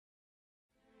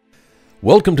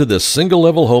Welcome to this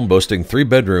single-level home boasting 3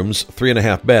 bedrooms,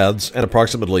 3.5 baths, and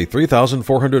approximately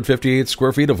 3,458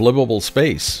 square feet of livable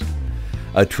space.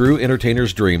 A true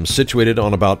entertainer's dream situated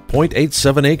on about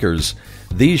 0.87 acres,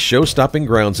 these show-stopping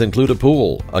grounds include a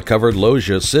pool, a covered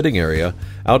loggia sitting area,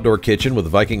 outdoor kitchen with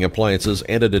Viking appliances,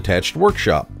 and a detached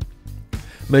workshop.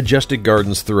 Majestic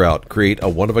gardens throughout create a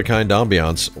one-of-a-kind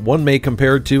ambiance one may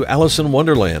compare to Alice in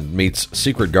Wonderland meets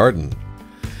Secret Garden.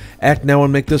 Act now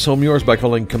and make this home yours by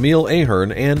calling Camille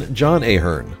Ahern and John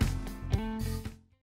Ahern.